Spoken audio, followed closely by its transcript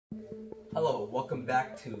Hello, welcome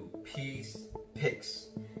back to Peace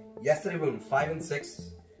Picks. Yesterday we went 5 and 6.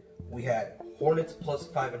 We had Hornets plus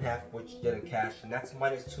 5.5, which didn't cash. Nets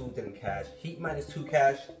minus 2 didn't cash. Heat minus 2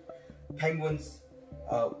 cash. Penguins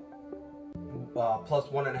plus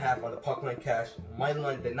 1.5 on the puck line cash. Money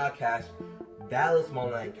line did not cash. Dallas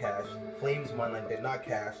money line cash. Flames money line did not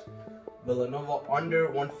cash. Villanova under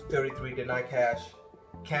 133 did not cash.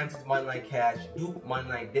 Kansas money line cash. Duke money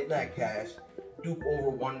line did not cash. Duke over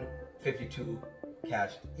 152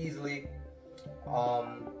 cashed easily.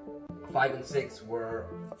 5 and 6 were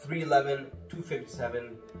 311,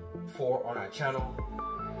 257, 4 on our channel.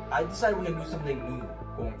 I decided we're gonna do something new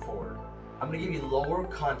going forward. I'm gonna give you lower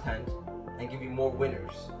content and give you more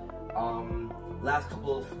winners. Last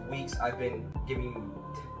couple of weeks I've been giving you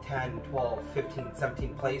 10, 12, 15,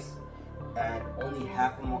 17 plays, and only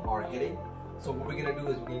half of them are hitting. So what we're gonna do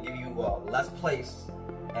is we're gonna give you less plays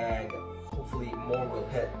and hopefully more will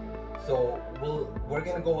hit. So we're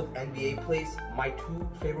gonna go with NBA plays. My two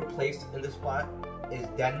favorite plays in this spot is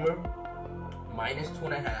Denver minus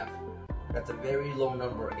 2.5. That's a very low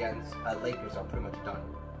number against Lakers are pretty much done.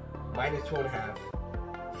 Minus 2.5.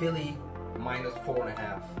 Philly minus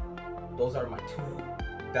 4.5. Those are my two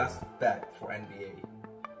best bet for NBA.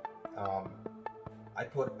 I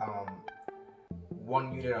put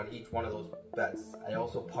 1 unit on each one of those bets. I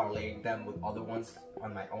also parlayed them with other ones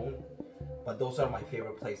on my own, but those are my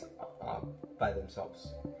favorite plays by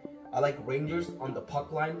themselves. I like Rangers on the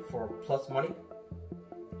puck line for plus money,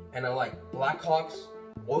 and I like Blackhawks,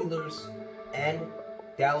 Oilers, and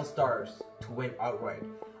Dallas Stars to win outright.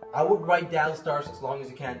 I would write Dallas Stars as long as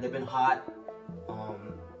you can. They've been hot.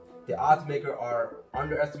 The odds maker are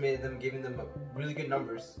underestimated them, giving them really good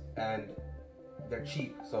numbers, and they're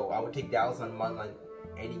cheap. So I would take Dallas on money line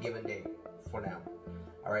any given day for now.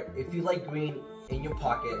 Alright, if you like green in your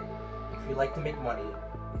pocket, if you like to make money,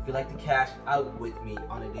 if you like to cash out with me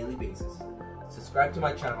on a daily basis, subscribe to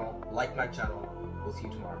my channel, like my channel. We'll see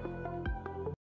you tomorrow.